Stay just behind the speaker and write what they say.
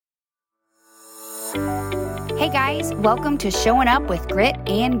Hey guys, welcome to Showing Up with Grit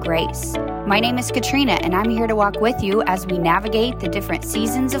and Grace. My name is Katrina, and I'm here to walk with you as we navigate the different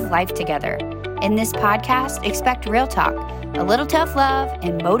seasons of life together. In this podcast, expect real talk, a little tough love,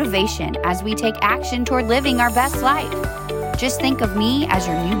 and motivation as we take action toward living our best life. Just think of me as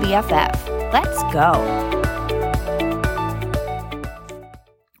your new BFF. Let's go.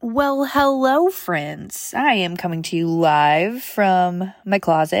 Well, hello, friends. I am coming to you live from my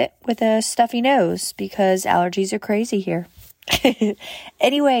closet with a stuffy nose because allergies are crazy here.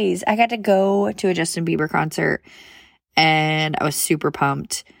 Anyways, I got to go to a Justin Bieber concert and I was super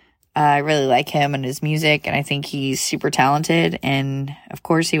pumped. I really like him and his music, and I think he's super talented. And of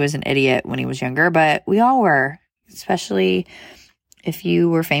course, he was an idiot when he was younger, but we all were, especially if you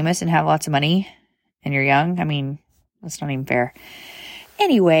were famous and have lots of money and you're young. I mean, that's not even fair.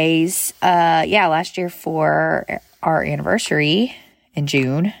 Anyways, last year for our anniversary in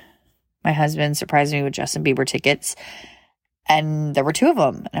June, my husband surprised me with Justin Bieber tickets, and there were two of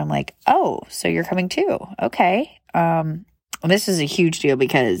them. And I'm like, oh, so you're coming too. Okay. This is a huge deal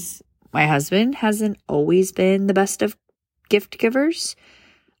because my husband hasn't always been the best of gift givers.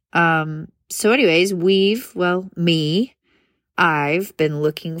 So anyways, I've been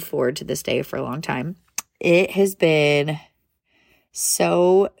looking forward to this day for a long time. It has been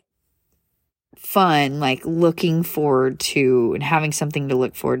so fun, like looking forward to and having something to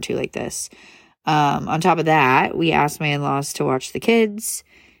look forward to like this. On top of that, we asked my in-laws to watch the kids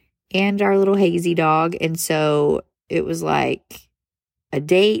and our little hazy dog. And so it was like a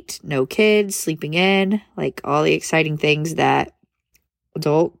date, no kids, sleeping in, like all the exciting things that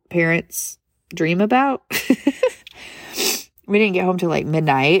adult parents dream about. We didn't get home till like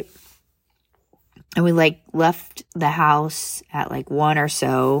midnight. And we left the house at 1 or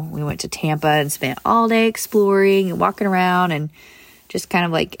so. We went to Tampa and spent all day exploring and walking around and just kind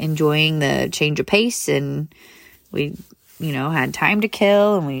of enjoying the change of pace. And we, had time to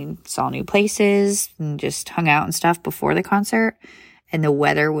kill, and we saw new places and just hung out and stuff before the concert. And the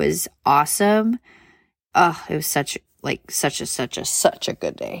weather was awesome. Oh, it was such a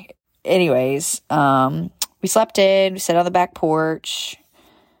good day. Anyways, we slept in, we sat on the back porch,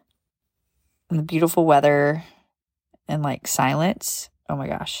 and the beautiful weather and silence. Oh my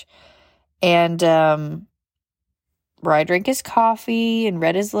gosh. And Bri drank his coffee and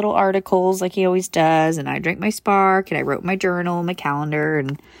read his little articles like he always does. And I drank my Spark and I wrote my journal, my calendar,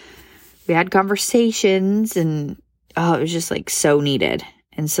 and we had conversations, and it was just so needed.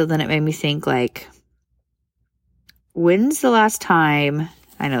 And so then it made me think when's the last time,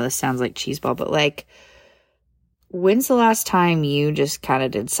 I know this sounds like cheeseball, but when's the last time you just kind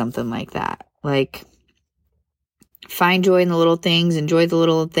of did something like that? Find joy in the little things, enjoy the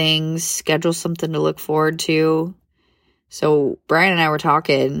little things, schedule something to look forward to. So Brian and I were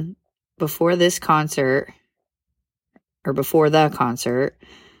talking before the concert,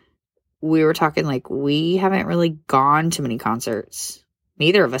 we were talking we haven't really gone to many concerts.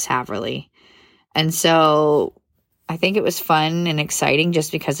 Neither of us have really. And so I think it was fun and exciting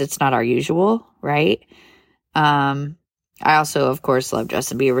just because it's not our usual, right? I also, of course, love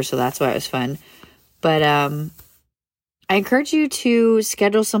Justin Bieber, so that's why it was fun. But I encourage you to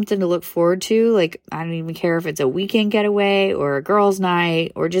schedule something to look forward to. I don't even care if it's a weekend getaway or a girls'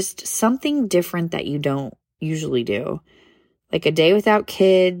 night or just something different that you don't usually do. Like a day without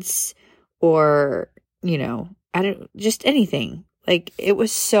kids or, just anything. It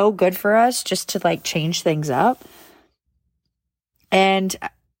was so good for us just to change things up. And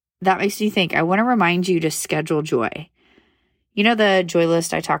that makes me think, I want to remind you to schedule joy. The joy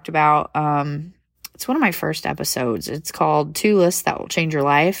list I talked about, it's one of my first episodes. It's called 2 Lists That Will Change Your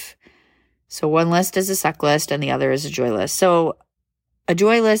Life. So one list is a suck list and the other is a joy list. So a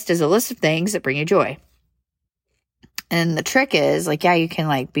joy list is a list of things that bring you joy. And the trick is, you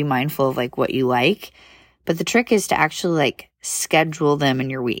can be mindful of what you like, but the trick is to actually schedule them in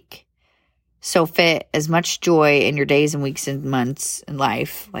your week. So fit as much joy in your days and weeks and months in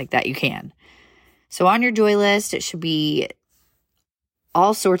life that you can. So on your joy list, it should be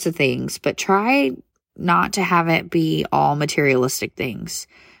all sorts of things, but try not to have it be all materialistic things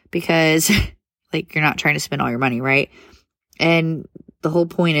because you're not trying to spend all your money, right? And the whole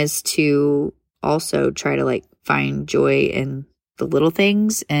point is to also try to find joy in the little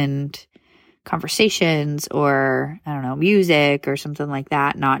things and conversations or, I don't know, music or something like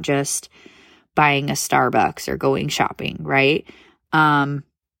that, not just buying a Starbucks or going shopping, right?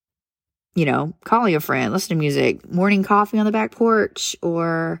 Calling a friend, listen to music, morning coffee on the back porch,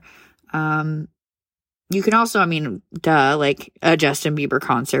 or you can also, a Justin Bieber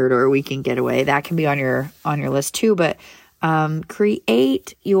concert or a weekend getaway. That can be on your list too. But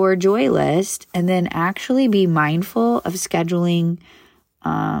create your joy list and then actually be mindful of scheduling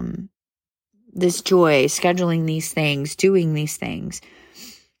this joy, scheduling these things, doing these things.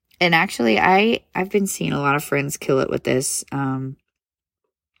 And actually, I've been seeing a lot of friends kill it with this.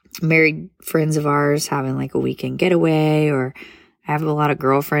 Married friends of ours having like a weekend getaway, or I have a lot of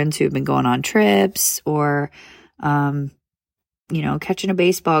girlfriends who've been going on trips, or, catching a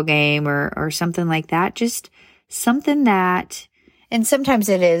baseball game or something like that. Just something that, and sometimes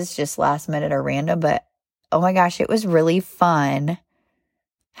it is just last minute or random, but oh my gosh, it was really fun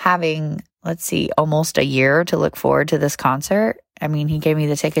having, almost a year to look forward to this concert. I mean, he gave me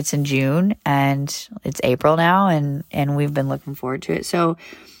the tickets in June and it's April now, and we've been looking forward to it. So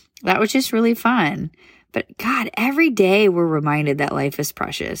that was just really fun. But God, every day we're reminded that life is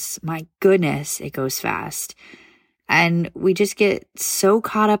precious. My goodness, it goes fast. And we just get so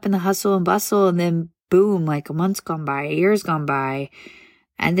caught up in the hustle and bustle, and then boom, like a month's gone by, a year's gone by.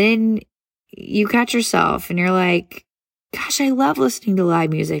 And then you catch yourself and you're like, gosh, I love listening to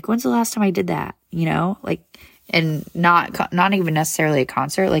live music. When's the last time I did that? And not even necessarily a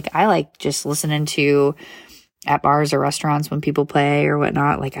concert. Like, I like just listening to at bars or restaurants when people play or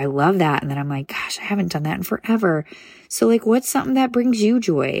whatnot. Like, I love that. And then I'm like, gosh, I haven't done that in forever. So like, what's something that brings you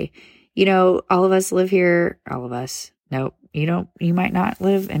joy? All of us live here. All of us. Nope. You might not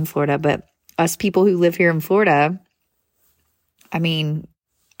live in Florida, but us people who live here in Florida, I mean,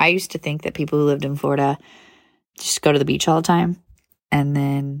 I used to think that people who lived in Florida just go to the beach all the time. And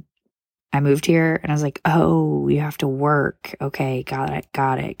then I moved here and I was like, oh, you have to work. Okay, got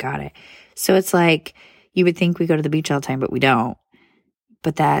it. So it's like, you would think we go to the beach all the time, but we don't.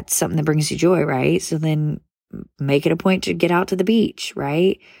 But that's something that brings you joy, right? So then make it a point to get out to the beach,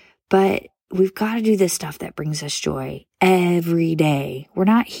 right? But we've got to do this stuff that brings us joy every day. We're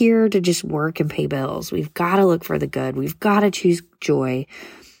not here to just work and pay bills. We've got to look for the good. We've got to choose joy.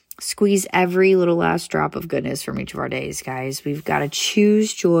 Squeeze every little last drop of goodness from each of our days, guys. We've got to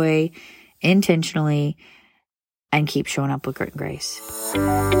choose joy intentionally and keep showing up with grit and grace.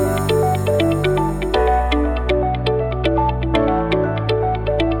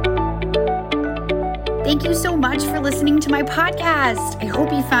 Thank you so much for listening to my podcast. I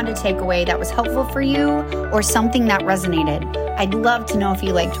hope you found a takeaway that was helpful for you or something that resonated. I'd love to know if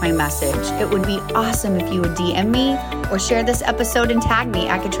you liked my message. It would be awesome if you would DM me or share this episode and tag me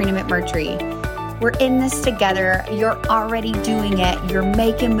at Katrina McMurtry. We're in this together. You're already doing it. You're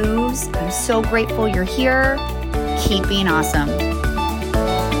making moves. I'm so grateful you're here. Keep being awesome.